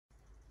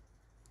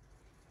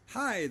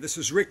Hi, this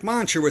is Rick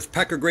Moncher with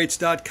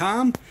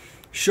PackerGreats.com,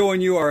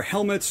 showing you our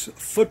helmets,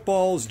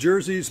 footballs,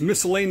 jerseys,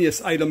 miscellaneous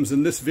items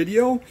in this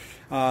video.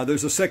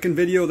 There's a second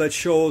video that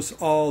shows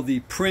all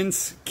the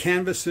prints,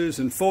 canvases,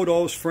 and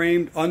photos,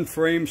 framed,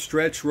 unframed,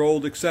 stretched,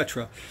 rolled,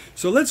 etc.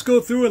 So let's go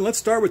through and let's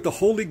start with the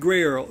holy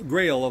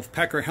grail of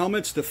Packer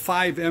helmets, the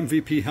 5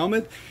 MVP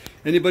helmet.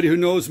 Anybody who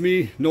knows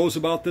me knows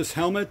about this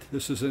helmet.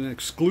 This is an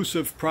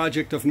exclusive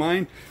project of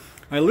mine.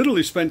 I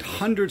literally spent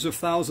hundreds of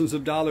thousands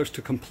of dollars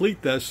to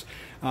complete this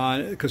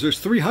because there's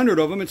 300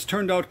 of them. It's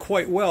turned out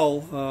quite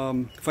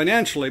well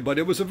financially, but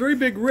it was a very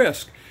big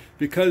risk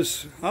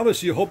because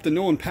obviously you hope that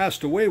no one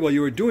passed away while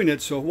you were doing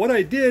it. So what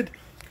I did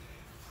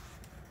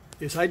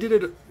is I did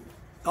it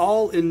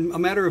all in a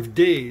matter of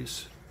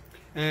days.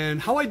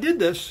 And how I did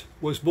this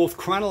was both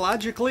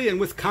chronologically and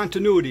with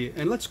continuity.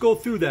 And let's go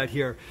through that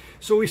here.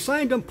 So we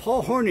signed him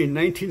Paul Hornung,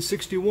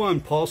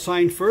 1961. Paul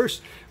signed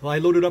first. Well, I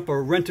loaded up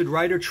a rented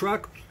Ryder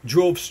truck,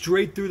 drove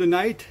straight through the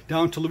night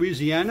down to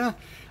Louisiana.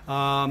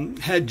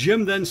 Had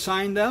Jim then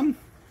sign them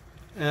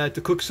at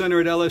the Cook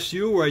Center at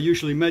LSU, where I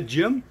usually met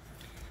Jim.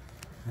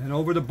 And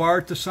over to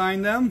Bart to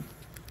sign them.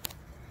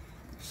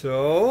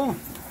 So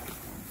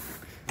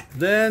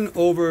then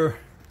over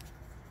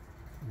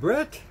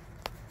Brett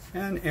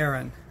and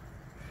Aaron.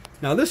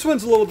 Now this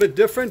one's a little bit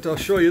different. I'll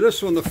show you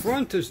this one. The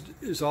front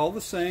is all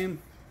the same.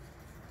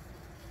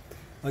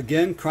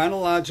 Again,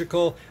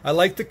 chronological. I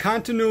like the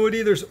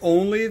continuity. There's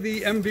only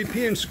the MVP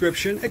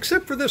inscription,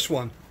 except for this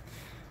one.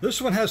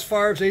 This one has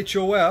Favre's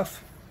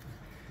HOF.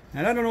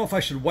 And I don't know if I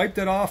should wipe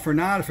that off or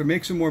not, if it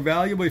makes it more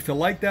valuable. If you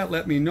like that,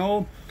 let me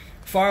know.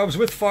 I was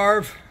with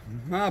Favre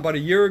about a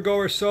year ago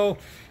or so.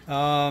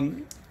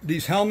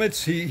 These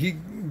helmets, he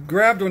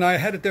grabbed when I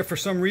had it there for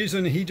some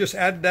reason. He just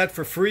added that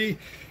for free.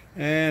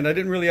 And I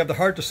didn't really have the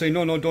heart to say,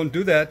 no, don't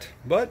do that.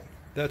 But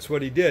that's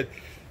what he did.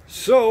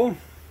 So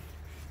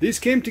these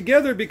came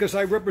together because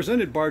I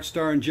represented Bart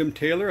Starr and Jim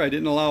Taylor. I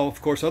didn't allow,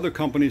 of course, other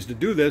companies to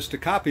do this, to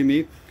copy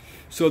me.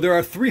 So there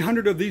are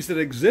 300 of these that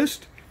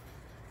exist.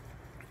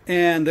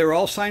 And they're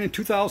all signed in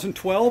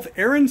 2012.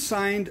 Aaron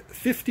signed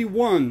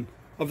 51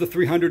 of the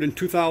 300 in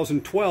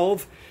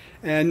 2012.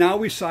 And now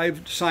we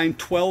signed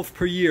 12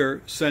 per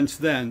year since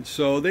then.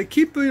 So they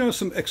keep,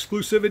 some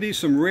exclusivity,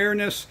 some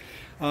rareness,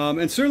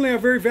 and certainly are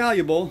very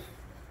valuable.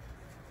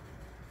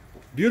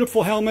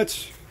 Beautiful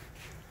helmets.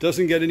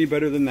 Doesn't get any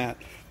better than that.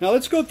 Now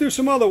let's go through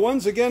some other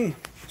ones. Again,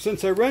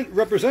 since I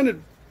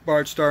represented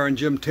Bart Starr and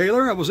Jim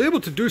Taylor, I was able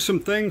to do some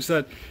things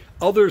that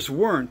others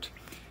weren't.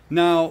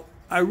 Now,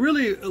 I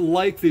really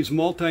like these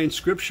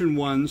multi-inscription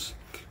ones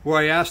where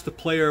I asked the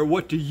player,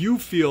 what do you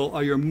feel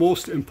are your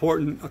most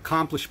important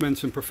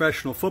accomplishments in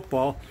professional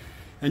football?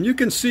 And you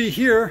can see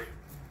here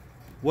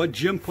what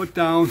Jim put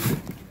down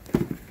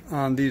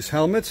on these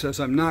helmets as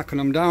I'm knocking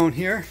them down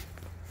here.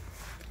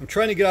 I'm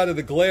trying to get out of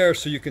the glare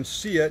so you can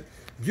see it.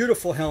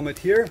 Beautiful helmet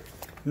here.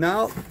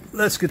 Now,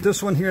 let's get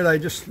this one here that I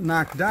just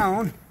knocked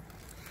down.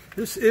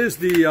 This is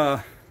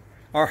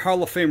our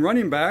Hall of Fame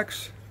running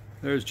backs.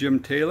 There's Jim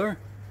Taylor.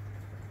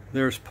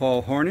 There's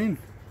Paul Hornung.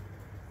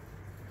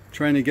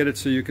 Trying to get it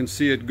so you can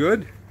see it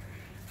good.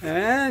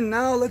 And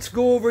now let's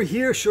go over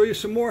here, show you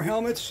some more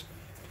helmets.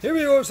 Here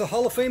we go, is the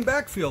Hall of Fame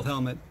backfield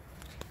helmet.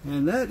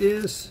 And that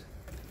is,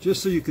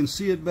 just so you can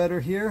see it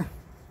better here,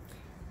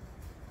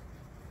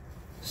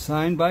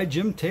 signed by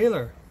Jim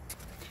Taylor,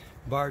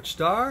 Bart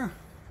Starr,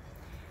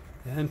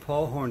 and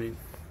Paul Hornung.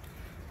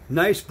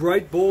 Nice,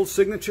 bright, bold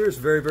signatures,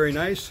 very, very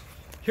nice.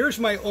 Here's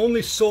my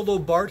only solo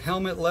Bart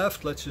helmet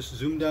left. Let's just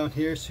zoom down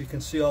here so you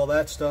can see all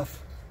that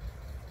stuff.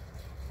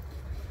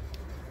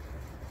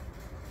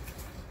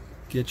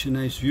 Get you a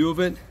nice view of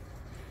it.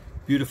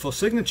 Beautiful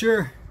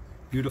signature,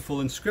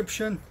 beautiful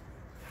inscription.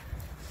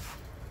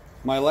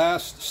 My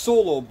last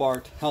solo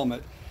Bart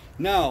helmet.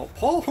 Now,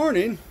 Paul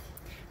Hornung,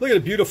 look at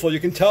it, beautiful. You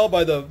can tell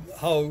by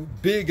how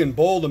big and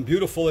bold and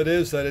beautiful it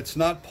is that it's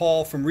not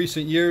Paul from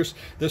recent years.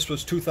 This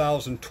was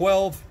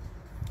 2012.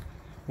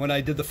 When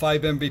I did the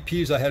 5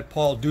 MVPs, I had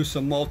Paul do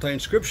some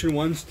multi-inscription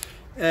ones.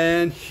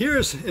 And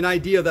here's an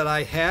idea that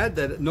I had,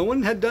 that no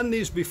one had done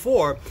these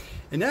before.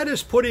 And that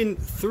is putting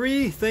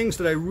 3 things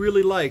that I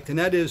really liked. And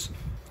that is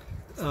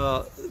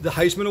the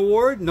Heisman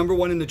Award,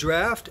 #1 in the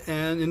draft,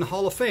 and in the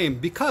Hall of Fame.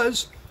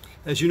 Because,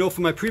 as you know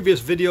from my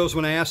previous videos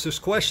when I asked this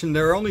question,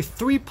 there are only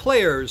 3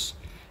 players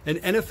in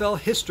NFL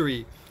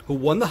history who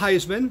won the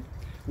Heisman,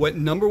 went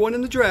 #1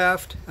 in the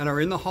draft, and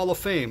are in the Hall of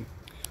Fame.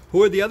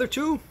 Who are the other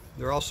 2?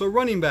 They're also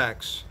running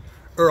backs.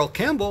 Earl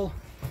Campbell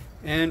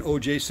and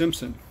O.J.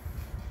 Simpson.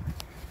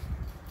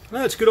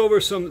 Now let's get over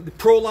some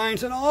pro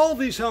lines and all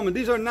these helmets.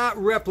 These are not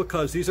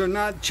replicas. These are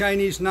not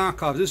Chinese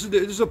knockoffs. This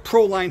is a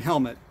pro line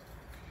helmet.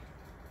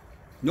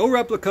 No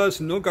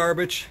replicas, no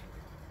garbage.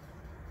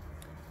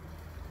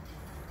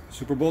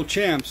 Super Bowl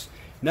champs.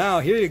 Now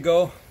here you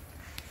go.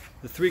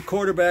 The 3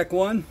 quarterback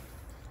one.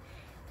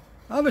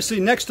 Obviously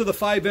next to the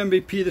 5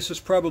 MVP, this is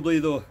probably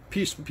the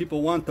piece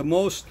people want the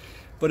most,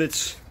 but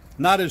it's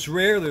not as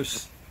rare.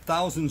 There's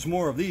thousands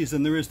more of these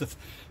than there is the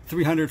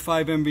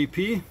 305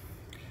 MVP.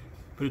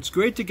 But it's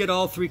great to get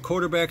all 3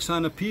 quarterbacks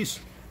on a piece.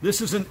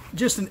 This is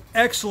just an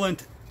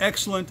excellent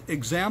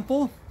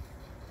example.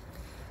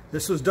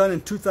 This was done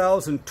in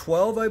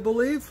 2012, I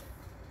believe.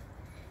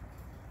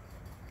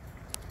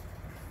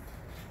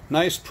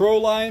 Nice pro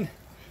line.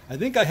 I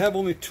think I have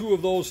only 2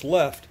 of those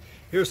left.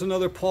 Here's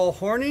another Paul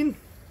Hornung.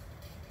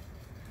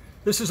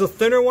 This is a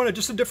thinner one,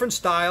 just a different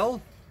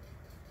style.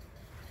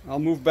 I'll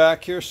move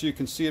back here so you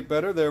can see it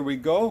better. There we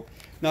go.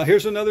 Now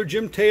here's another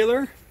Jim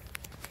Taylor.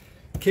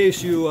 In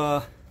case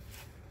you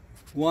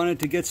wanted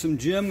to get some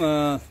Jim,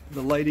 the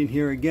lighting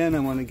here again, I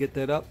want to get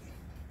that up.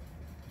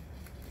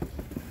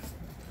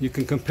 You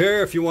can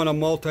compare if you want a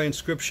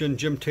multi-inscription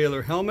Jim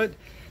Taylor helmet.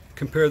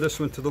 Compare this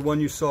one to the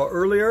one you saw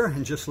earlier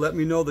and just let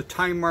me know the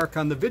time mark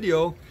on the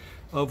video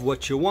of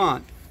what you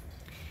want.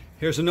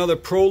 Here's another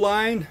pro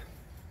line.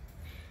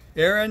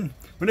 Aaron.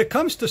 When it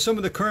comes to some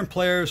of the current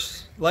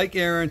players like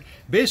Aaron,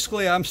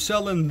 basically I'm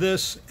selling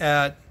this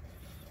at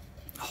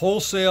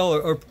wholesale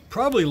or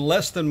probably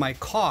less than my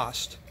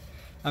cost.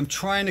 I'm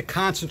trying to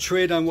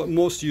concentrate on what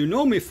most of you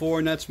know me for,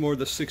 and that's more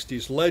the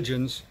 60s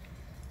legends.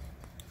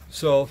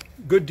 So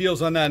good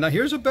deals on that. Now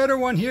here's a better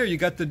one here. You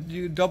got the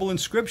double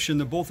inscription,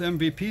 the both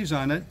MVPs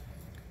on it,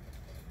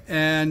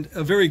 and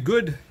a very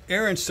good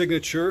Aaron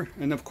signature,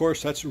 and of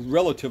course that's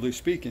relatively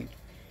speaking.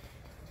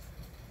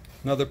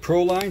 Another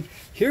pro line.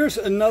 Here's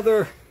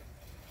another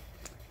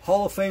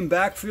Hall of Fame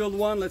backfield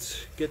one.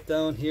 Let's get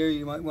down here.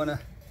 You might want to,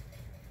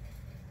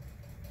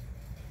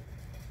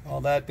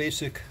 all that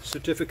basic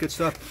certificate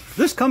stuff.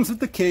 This comes with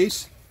the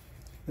case.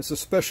 It's a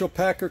special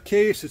Packer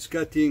case. It's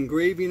got the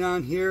engraving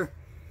on here.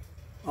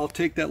 I'll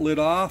take that lid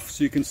off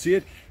so you can see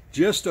it.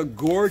 Just a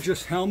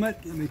gorgeous helmet.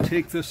 Let me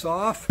take this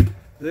off.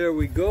 There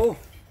we go.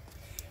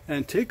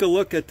 And take a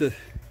look at the,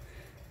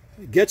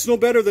 it gets no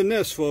better than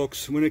this,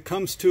 folks, when it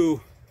comes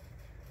to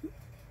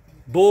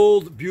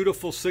bold,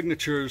 beautiful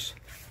signatures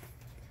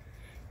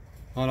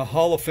on a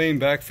Hall of Fame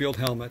backfield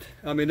helmet.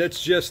 I mean,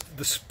 it's just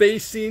the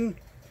spacing,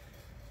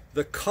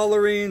 the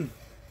coloring,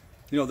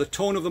 you know, the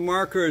tone of the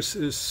marker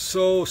is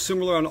so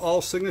similar on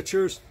all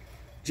signatures.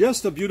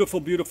 Just a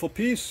beautiful, beautiful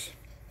piece.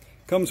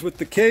 Comes with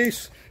the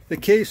case. The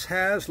case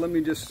has, let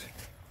me just,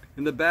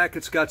 in the back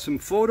it's got some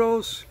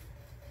photos.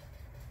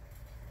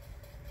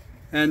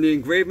 And the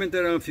engravement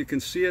there, I don't know if you can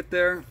see it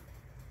there.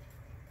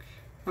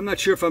 I'm not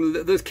sure if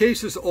the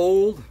case is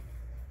old.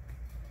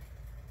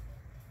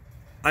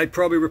 I'd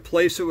probably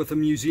replace it with a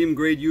museum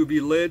grade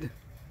UV lid.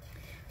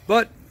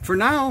 But for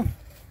now,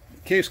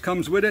 the case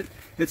comes with it.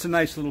 It's a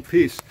nice little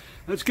piece.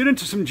 Let's get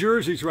into some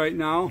jerseys right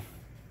now.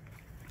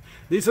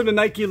 These are the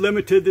Nike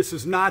Limited. This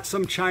is not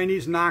some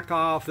Chinese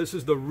knockoff. This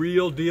is the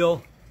real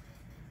deal.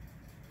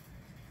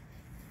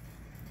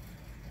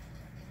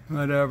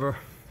 Whatever.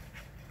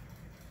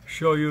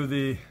 Show you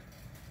the,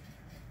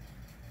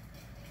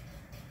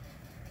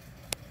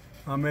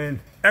 I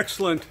mean,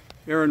 excellent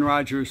Aaron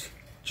Rodgers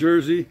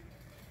jersey.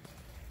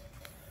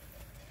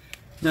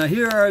 Now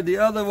here are the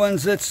other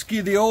ones that ski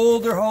the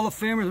older Hall of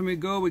Famers. Let me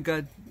go. We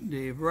got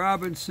Dave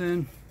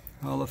Robinson,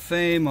 Hall of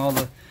Fame, all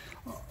the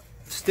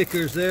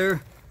stickers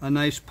there. A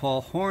nice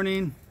Paul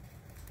Hornung,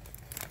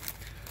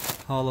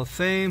 Hall of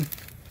Fame.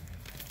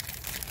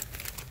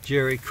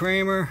 Jerry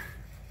Kramer.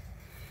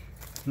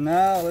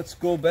 Now let's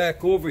go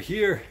back over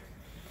here.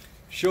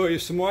 Show you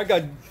some more. I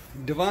got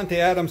Davante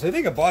Adams. I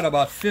think I bought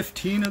about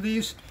 15 of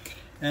these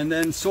and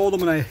then sold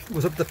them when I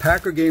was up at the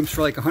Packer games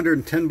for like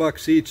 110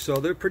 bucks each, so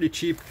they're pretty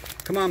cheap.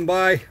 Come on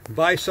buy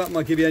something.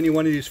 I'll give you any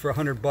one of these for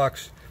 100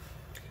 bucks.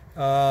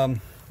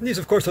 These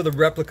of course are the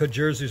replica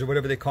jerseys or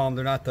whatever they call them.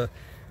 They're not the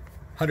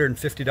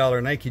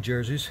 $150 Nike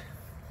jerseys.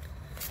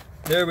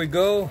 There we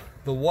go,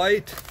 the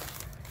white.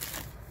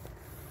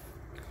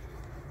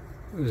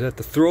 Is that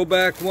the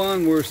throwback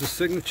one? Where's the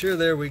signature?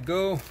 There we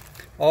go.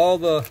 All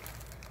the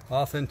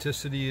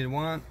authenticity you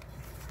want.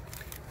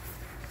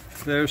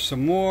 There's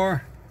some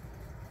more.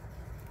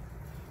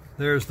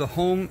 There's the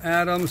home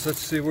Adams. Let's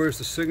see, where's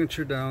the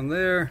signature down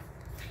there?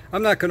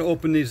 I'm not going to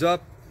open these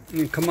up.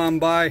 Come on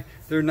by.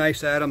 They're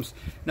nice Adams.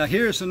 Now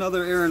here's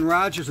another Aaron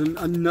Rodgers, and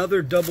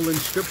another double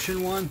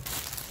inscription one.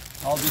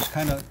 I'll just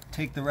kind of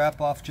take the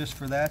wrap off just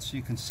for that so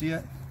you can see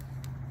it.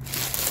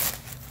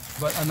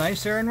 But a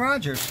nice Aaron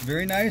Rodgers.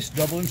 Very nice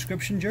double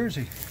inscription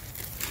jersey.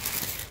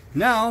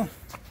 Now,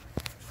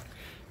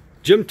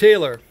 Jim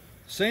Taylor.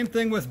 Same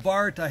thing with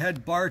Bart. I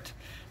had Bart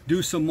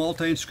do some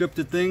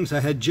multi-inscripted things. I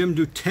had Jim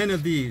do 10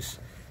 of these.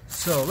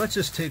 So let's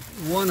just take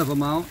one of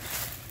them out.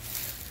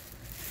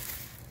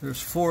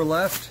 There's 4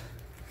 left.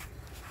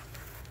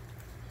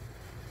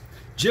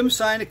 Jim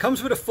signed. It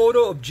comes with a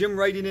photo of Jim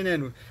writing it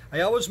in.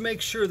 I always make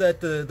sure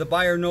that the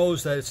buyer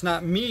knows that it's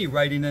not me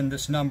writing in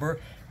this number,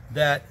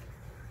 that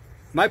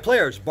my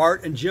players,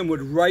 Bart and Jim,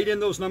 would write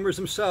in those numbers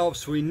themselves,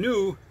 so we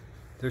knew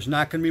there's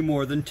not going to be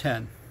more than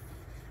 10.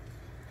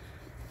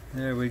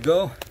 There we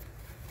go.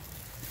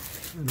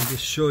 Let me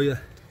just show you.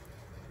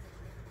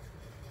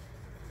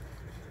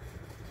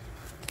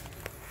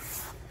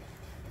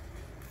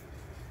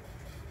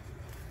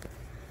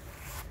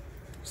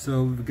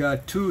 So we've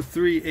got 2,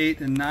 3, 8,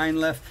 and 9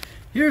 left.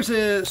 Here's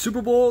a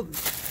Super Bowl,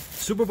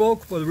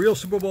 well, the real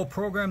Super Bowl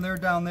program. There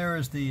down there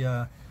is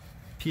the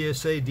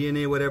PSA,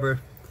 DNA, whatever,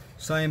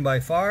 signed by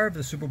Favre,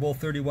 the Super Bowl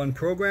 31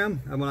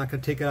 program. I'm not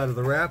going to take it out of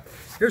the wrap.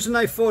 Here's a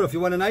nice photo. If you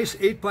want a nice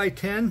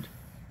 8x10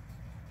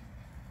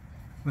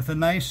 with a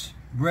nice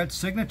Brett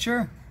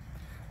signature,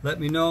 let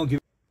me know.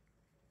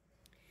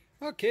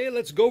 Okay,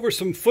 let's go over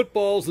some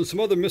footballs and some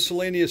other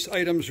miscellaneous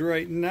items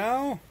right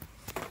now.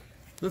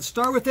 Let's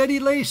start with Eddie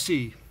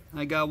Lacy.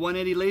 I got one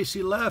Eddie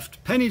Lacy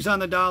left. Pennies on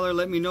the dollar,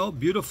 let me know.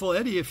 Beautiful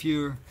Eddie if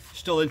you're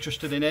still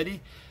interested in Eddie.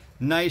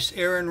 Nice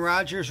Aaron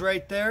Rodgers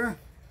right there.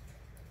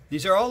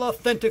 These are all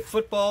authentic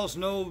footballs,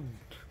 no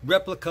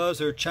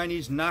replicas or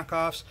Chinese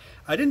knockoffs.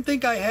 I didn't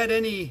think I had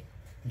any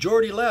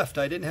Jordy left.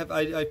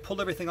 I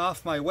pulled everything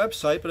off my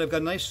website, but I've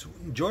got a nice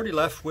Jordy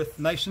left with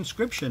nice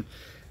inscription.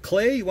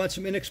 Clay, you want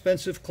some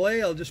inexpensive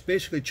clay? I'll just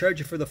basically charge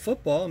you for the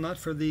football, not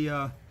for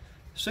the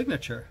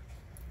signature.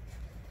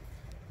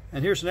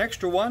 And here's an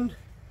extra one,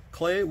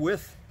 clay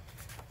with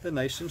the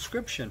nice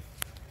inscription.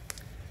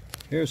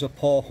 Here's a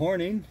Paul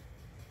Hornung.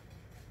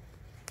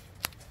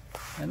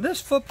 And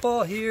this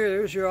football here,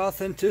 there's your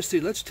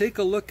authenticity. Let's take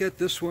a look at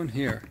this one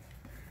here.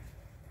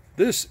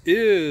 This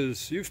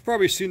is, you've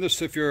probably seen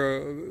this if you're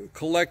a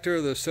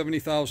collector, the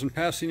 70,000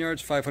 passing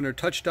yards, 500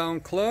 touchdown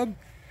club.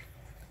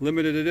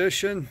 Limited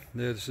edition.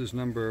 This is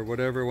number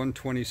whatever,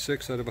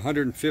 126 out of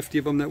 150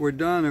 of them that were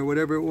done, or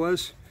whatever it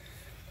was.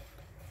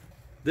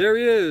 There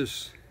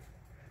is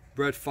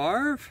Brett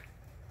Favre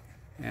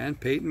and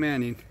Peyton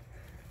Manning.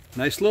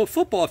 Nice little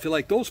football if you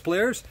like those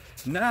players.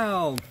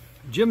 Now,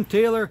 Jim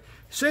Taylor,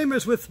 same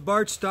as with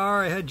Bart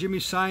Starr. I had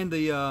Jimmy sign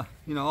the,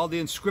 all the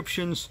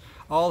inscriptions,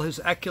 all his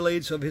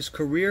accolades of his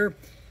career.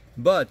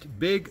 But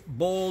big,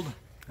 bold.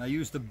 I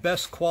used the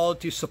best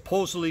quality,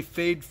 supposedly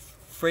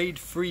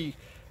fade-free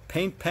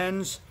paint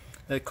pens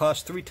that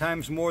cost 3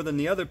 times more than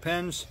the other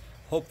pens.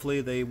 Hopefully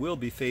they will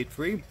be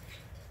fade-free.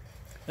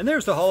 And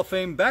there's the Hall of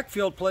Fame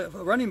backfield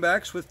running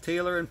backs with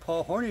Taylor and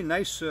Paul Hornung.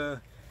 Nice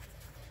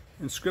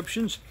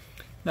inscriptions.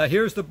 Now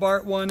here's the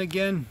Bart one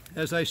again,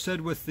 as I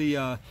said with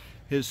the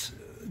his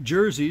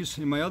jerseys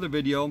in my other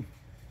video.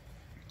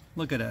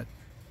 Look at that.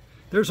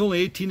 There's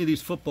only 18 of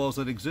these footballs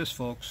that exist,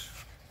 folks.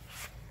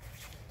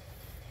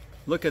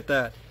 Look at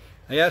that.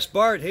 I asked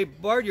Bart, hey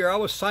Bart, you're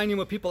always signing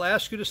what people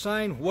ask you to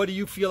sign. What do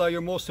you feel are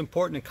your most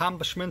important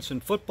accomplishments in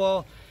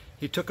football?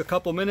 He took a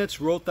couple minutes,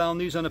 wrote down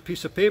these on a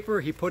piece of paper.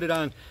 He put it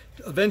on,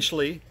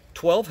 eventually,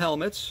 12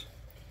 helmets,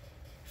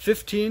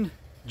 15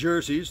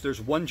 jerseys,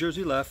 there's 1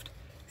 jersey left,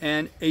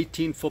 and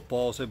 18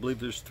 footballs. I believe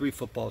there's 3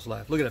 footballs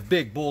left. Look at it,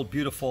 big, bold,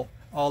 beautiful.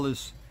 All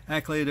his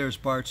accolade. There's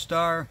Bart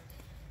Starr.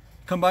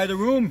 Come by the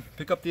room,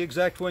 pick up the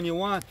exact one you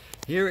want.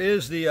 Here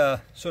is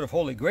the sort of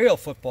holy grail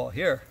football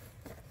here.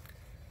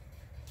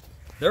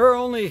 There are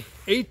only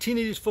 18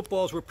 of these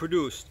footballs were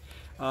produced.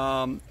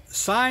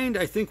 Signed,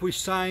 I think we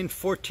signed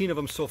 14 of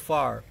them so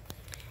far.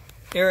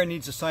 Aaron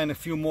needs to sign a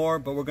few more,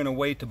 but we're going to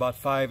wait about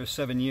 5 or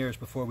 7 years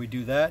before we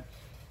do that.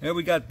 There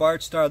we got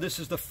Bart Starr. This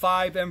is the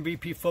 5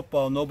 MVP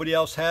football. Nobody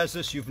else has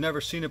this. You've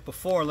never seen it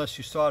before unless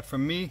you saw it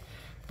from me.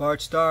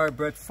 Bart Starr,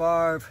 Brett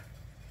Favre,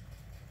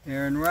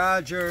 Aaron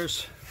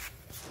Rodgers,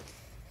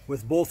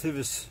 with both of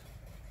his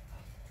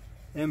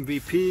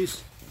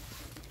MVPs.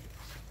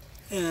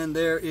 And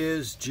there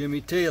is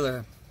Jimmy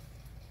Taylor.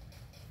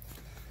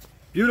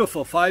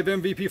 Beautiful, 5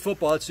 MVP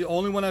football. It's the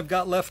only one I've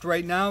got left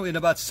right now. In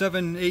about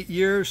 7-8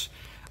 years,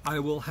 I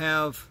will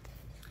have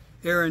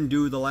Aaron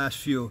do the last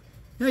few.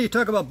 You know, you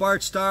talk about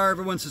Bart Starr,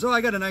 everyone says, oh,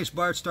 I got a nice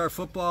Bart Starr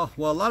football.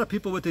 Well, a lot of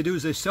people, what they do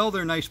is they sell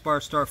their nice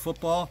Bart Starr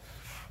football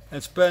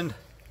and spend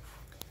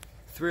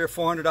 $300 or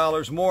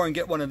 $400 more and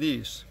get one of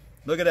these.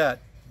 Look at that.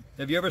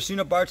 Have you ever seen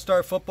a Bart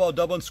Starr football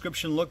double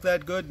inscription look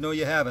that good? No,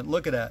 you haven't.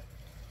 Look at that.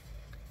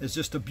 It's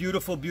just a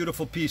beautiful,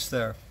 beautiful piece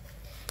there.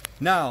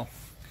 Now,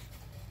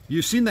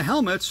 you've seen the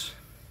helmets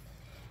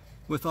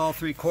with all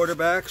 3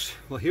 quarterbacks.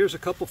 Well, here's a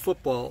couple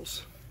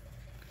footballs.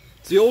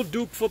 It's the old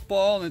Duke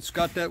football, and it's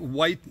got that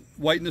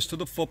whiteness to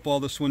the football.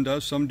 This one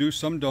does. Some do,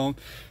 some don't.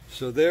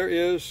 So there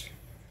is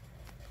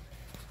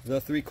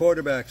the 3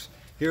 quarterbacks.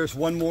 Here's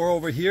one more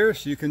over here,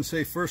 so you can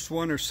say first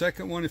one or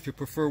second one if you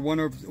prefer one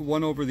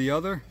over the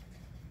other.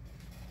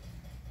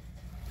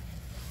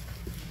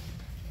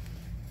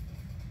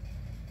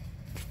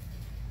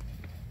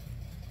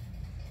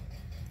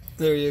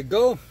 There you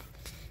go.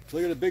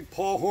 Look at the big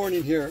Paul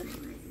Hornung here.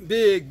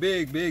 Big,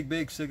 big, big,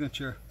 big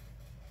signature.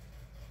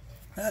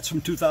 That's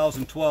from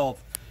 2012.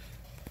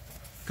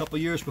 A couple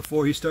years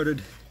before he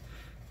started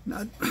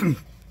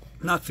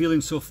not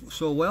feeling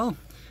so well.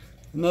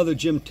 Another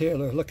Jim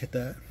Taylor. Look at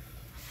that.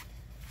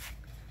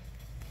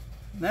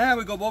 Now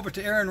we go over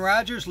to Aaron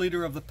Rodgers,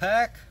 leader of the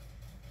pack.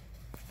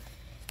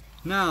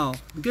 Now,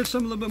 we get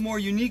some a little bit more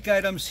unique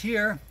items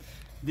here.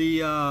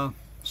 The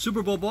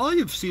Super Bowl ball,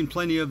 you've seen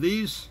plenty of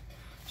these.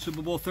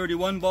 Super Bowl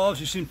 31 balls,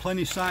 you've seen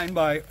plenty signed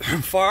by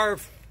Favre,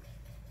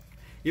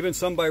 even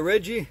some by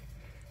Reggie.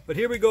 But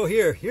here we go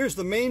here. Here's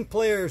the main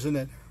players in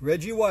it.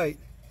 Reggie White,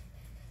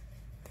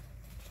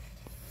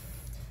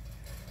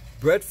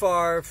 Brett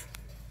Favre,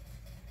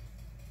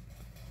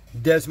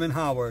 Desmond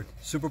Howard,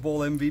 Super Bowl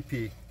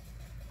MVP.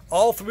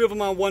 All 3 of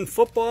them on 1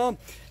 football.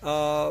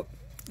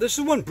 This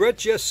is one Brett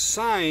just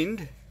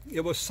signed.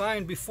 It was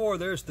signed before.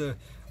 There's the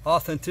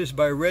authenticity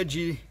by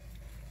Reggie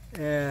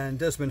and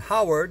Desmond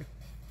Howard.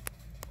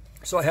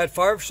 So I had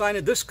Favre sign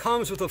it. This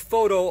comes with a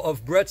photo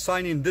of Brett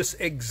signing this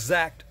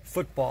exact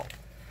football.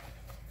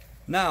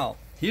 Now,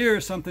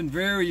 here's something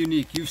very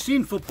unique. You've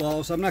seen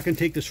footballs. I'm not going to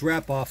take this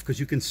wrap off because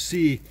you can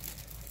see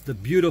the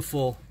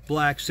beautiful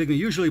black signal.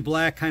 Usually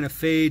black kind of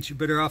fades. You're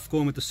better off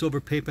going with the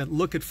silver paint.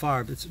 Look at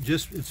Favre.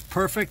 It's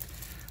perfect.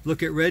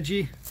 Look at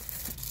Reggie.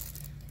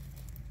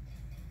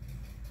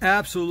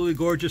 Absolutely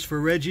gorgeous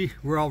for Reggie.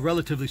 We're all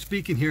relatively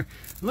speaking here.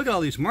 Look at all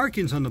these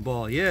markings on the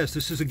ball. Yes,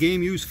 this is a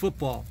game-used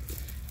football.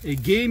 A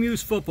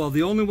game-used football.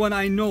 The only one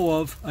I know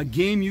of, a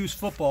game-used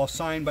football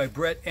signed by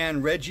Brett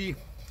and Reggie.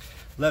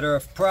 Letter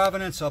of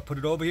provenance. I'll put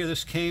it over here.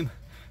 This came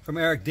from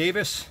Eric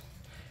Davis.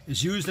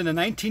 Is used in the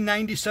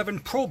 1997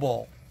 Pro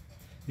Bowl.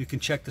 You can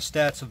check the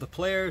stats of the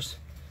players.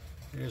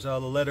 There's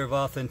all the letter of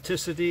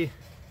authenticity.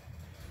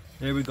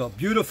 There we go.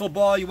 Beautiful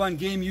ball. You want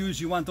game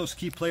use. You want those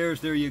key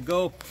players. There you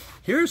go.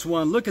 Here's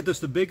one. Look at this.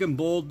 The big and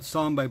bold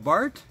signed by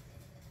Bart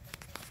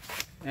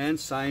and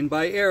signed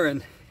by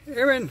Aaron.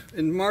 Aaron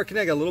and marking.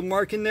 I got a little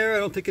mark in there. I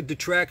don't think it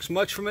detracts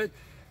much from it.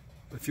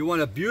 If you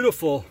want a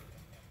beautiful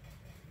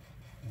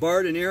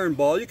Bart and Aaron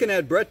ball, you can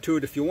add Brett to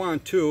it if you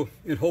want to,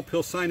 and hope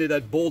he'll sign it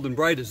as bold and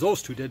bright as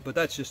those two did. But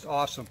that's just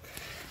awesome.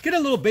 Get a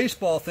little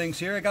baseball things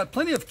here. I got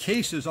plenty of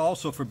cases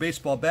also for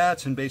baseball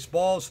bats and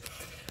baseballs.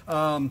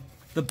 The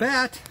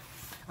bat.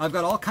 I've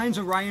got all kinds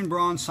of Ryan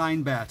Braun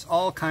signed bats,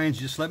 all kinds.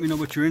 Just let me know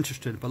what you're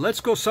interested in. But let's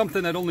go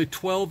something that only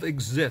 12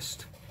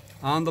 exist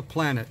on the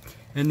planet,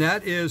 and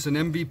that is an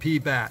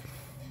MVP bat.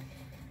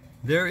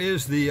 There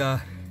is the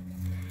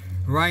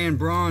Ryan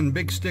Braun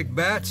big stick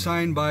bat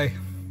signed by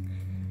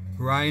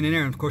Ryan and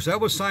Aaron. Of course,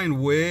 that was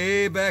signed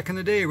way back in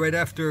the day, right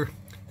after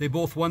they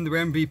both won their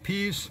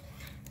MVPs.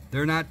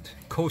 They're not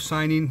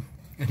co-signing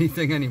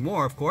anything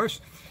anymore, of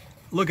course.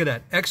 Look at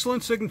that.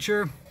 Excellent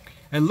signature.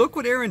 And look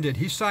what Aaron did.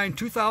 He signed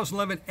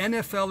 2011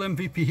 NFL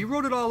MVP. He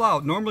wrote it all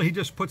out. Normally he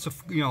just puts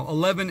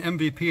 11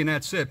 MVP and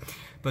that's it.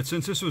 But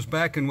since this was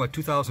back in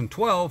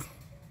 2012,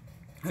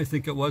 I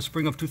think it was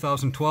spring of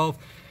 2012,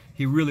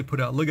 he really put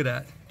out. Look at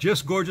that.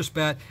 Just gorgeous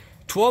bat.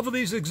 12 of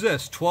these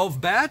exist.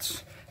 12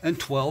 bats and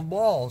 12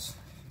 balls.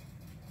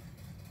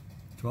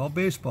 12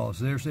 baseballs.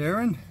 There's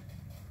Aaron.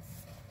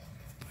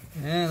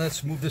 And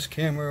let's move this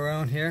camera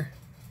around here.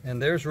 And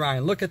there's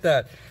Ryan. Look at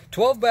that.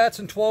 12 bats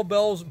and 12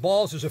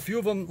 balls. There's a few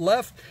of them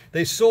left.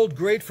 They sold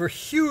great for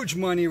huge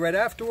money right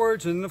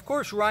afterwards. And of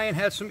course, Ryan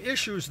had some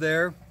issues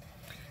there.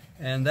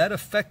 And that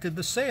affected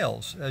the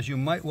sales, as you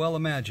might well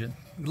imagine.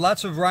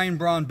 Lots of Ryan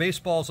Braun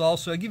baseballs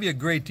also. I give you a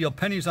great deal.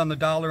 Pennies on the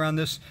dollar on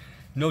this.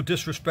 No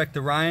disrespect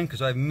to Ryan,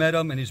 because I've met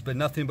him and he's been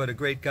nothing but a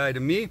great guy to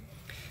me.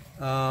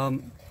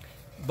 But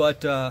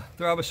they're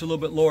obviously a little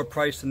bit lower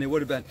priced than they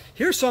would have been.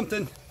 Here's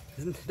something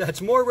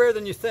that's more rare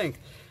than you think.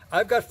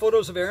 I've got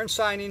photos of Aaron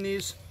signing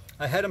these.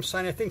 I had him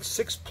sign, I think,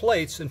 6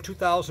 plates in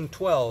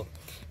 2012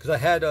 because I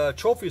had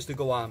trophies to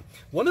go on.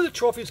 One of the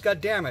trophies got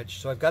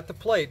damaged, so I've got the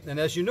plate. And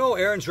as you know,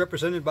 Aaron's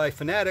represented by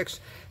Fanatics.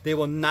 They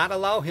will not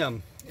allow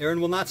him.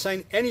 Aaron will not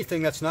sign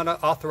anything that's not an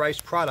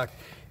authorized product.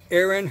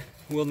 Aaron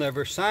will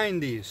never sign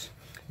these.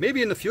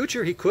 Maybe in the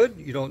future he could,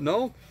 you don't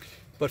know.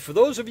 But for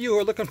those of you who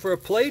are looking for a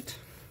plate,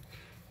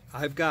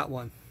 I've got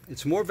one.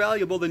 It's more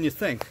valuable than you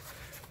think.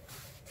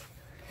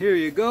 Here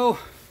you go.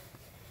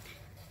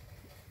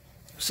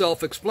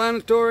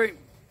 Self-explanatory.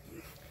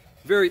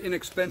 Very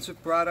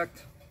inexpensive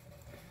product.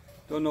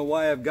 Don't know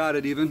why I've got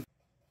it even.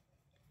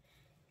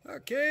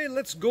 Okay,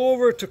 let's go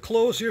over to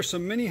close here.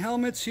 Some mini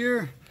helmets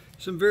here.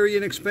 Some very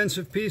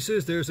inexpensive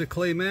pieces. There's a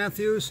Clay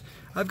Matthews.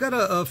 I've got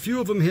a few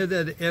of them here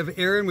that have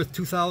Aaron with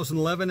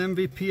 2011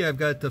 MVP. I've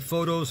got the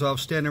photos. I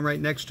was standing right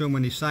next to him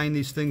when he signed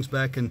these things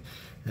back in,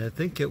 I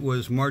think it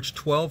was March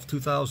 12,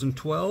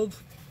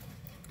 2012.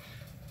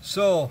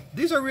 So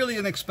these are really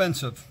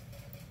inexpensive.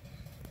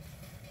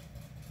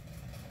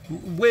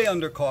 Way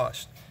under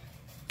cost.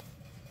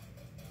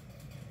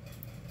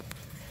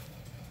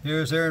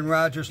 Here's Aaron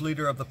Rodgers,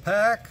 leader of the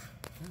pack.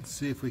 Let's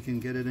see if we can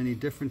get it any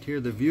different here,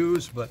 the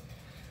views, but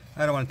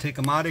I don't want to take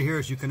them out of here.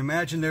 As you can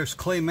imagine, there's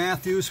Clay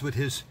Matthews with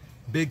his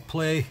big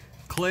play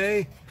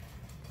Clay.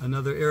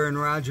 Another Aaron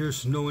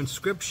Rodgers, no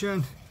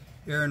inscription.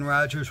 Aaron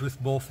Rodgers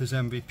with both his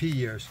MVP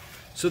years.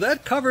 So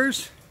that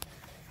covers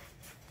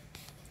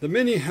the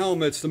mini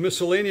helmets, the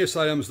miscellaneous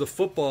items, the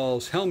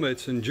footballs,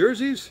 helmets, and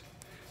jerseys.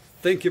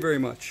 Thank you very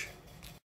much.